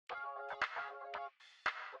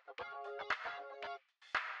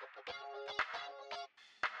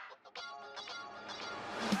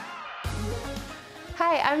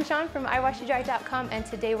Hi, I'm Sean from iwashyouDry.com, and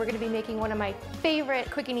today we're going to be making one of my favorite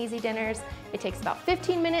quick and easy dinners. It takes about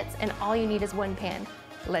 15 minutes and all you need is one pan.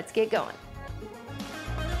 Let's get going.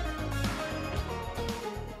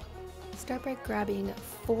 Start by grabbing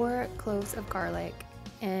 4 cloves of garlic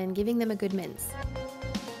and giving them a good mince.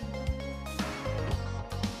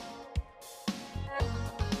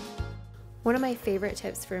 One of my favorite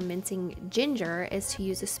tips for mincing ginger is to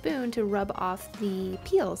use a spoon to rub off the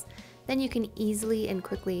peels. Then you can easily and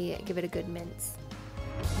quickly give it a good mince.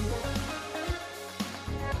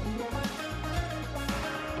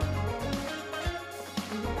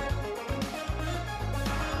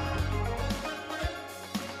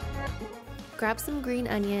 Grab some green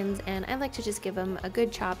onions, and I like to just give them a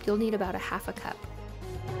good chop. You'll need about a half a cup.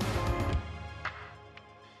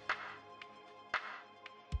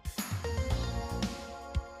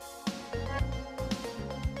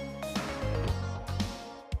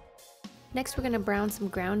 Next, we're going to brown some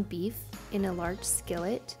ground beef in a large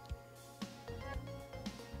skillet.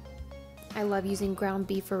 I love using ground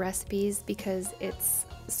beef for recipes because it's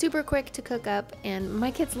super quick to cook up and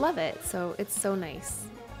my kids love it, so it's so nice.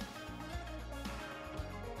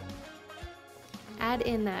 Add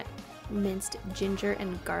in that minced ginger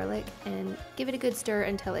and garlic and give it a good stir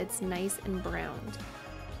until it's nice and browned.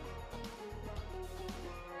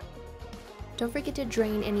 Don't forget to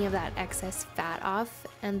drain any of that excess fat off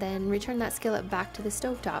and then return that skillet back to the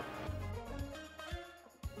stovetop.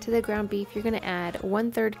 To the ground beef, you're going to add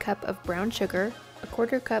 1/3 cup of brown sugar,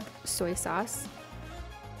 1/4 cup soy sauce,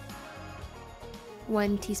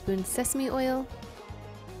 1 teaspoon sesame oil,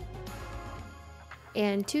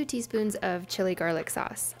 and 2 teaspoons of chili garlic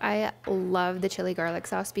sauce. I love the chili garlic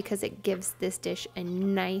sauce because it gives this dish a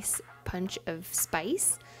nice punch of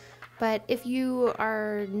spice. But if you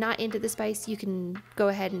are not into the spice, you can go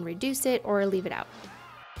ahead and reduce it or leave it out.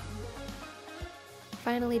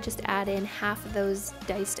 Finally, just add in half of those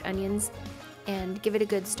diced onions and give it a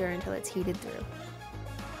good stir until it's heated through.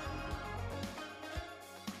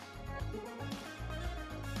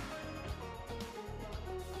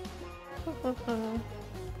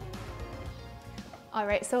 All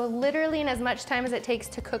right, so literally in as much time as it takes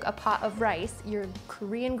to cook a pot of rice, your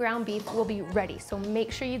Korean ground beef will be ready. So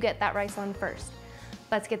make sure you get that rice on first.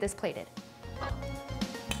 Let's get this plated.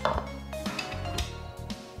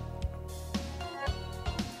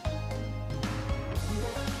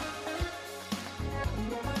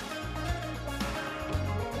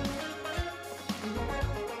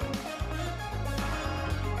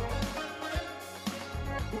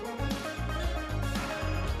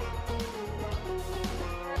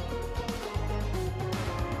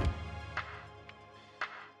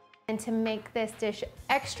 And to make this dish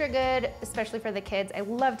extra good, especially for the kids, I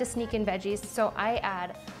love to sneak in veggies, so I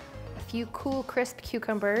add a few cool crisp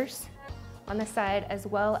cucumbers on the side, as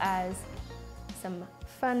well as some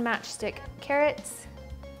fun matchstick carrots.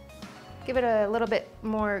 Give it a little bit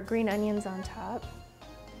more green onions on top.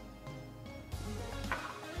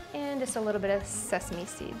 And just a little bit of sesame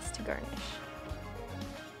seeds to garnish.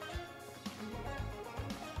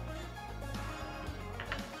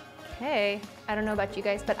 Okay, I don't know about you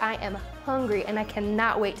guys, but I am hungry and I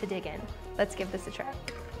cannot wait to dig in. Let's give this a try.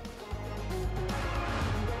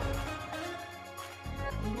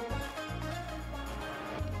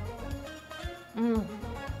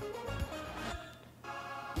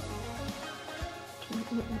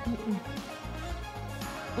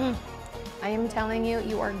 I am telling you,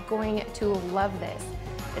 you are going to love this.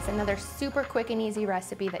 It's another super quick and easy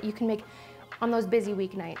recipe that you can make on those busy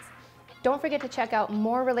weeknights. Don't forget to check out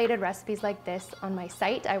more related recipes like this on my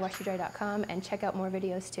site, iwashyouDry.com, and check out more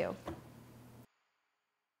videos too.